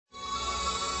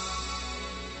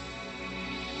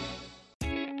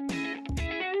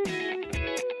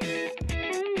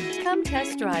Come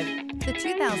test drive the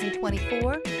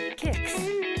 2024 Kicks.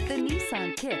 The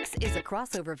Nissan Kicks is a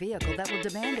crossover vehicle that will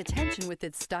demand attention with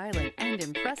its styling and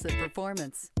impressive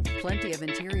performance. Plenty of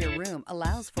interior room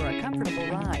allows for a comfortable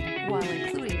ride while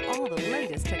including all the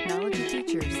latest technology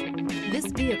features. This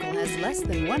vehicle has less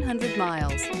than 100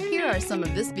 miles. Here are some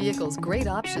of this vehicle's great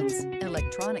options: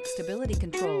 electronic stability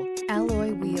control,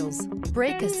 alloy wheels,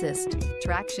 brake assist,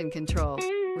 traction control,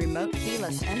 remote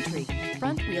keyless entry,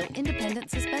 front wheel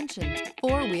independent suspension,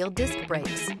 four-wheel disc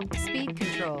brakes, speed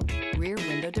control, rear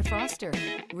window defroster,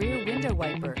 rear window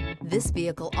wiper. This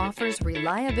vehicle offers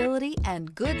reliability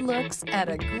and good looks at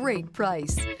a great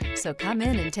price. So come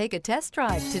in and take a test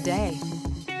drive today.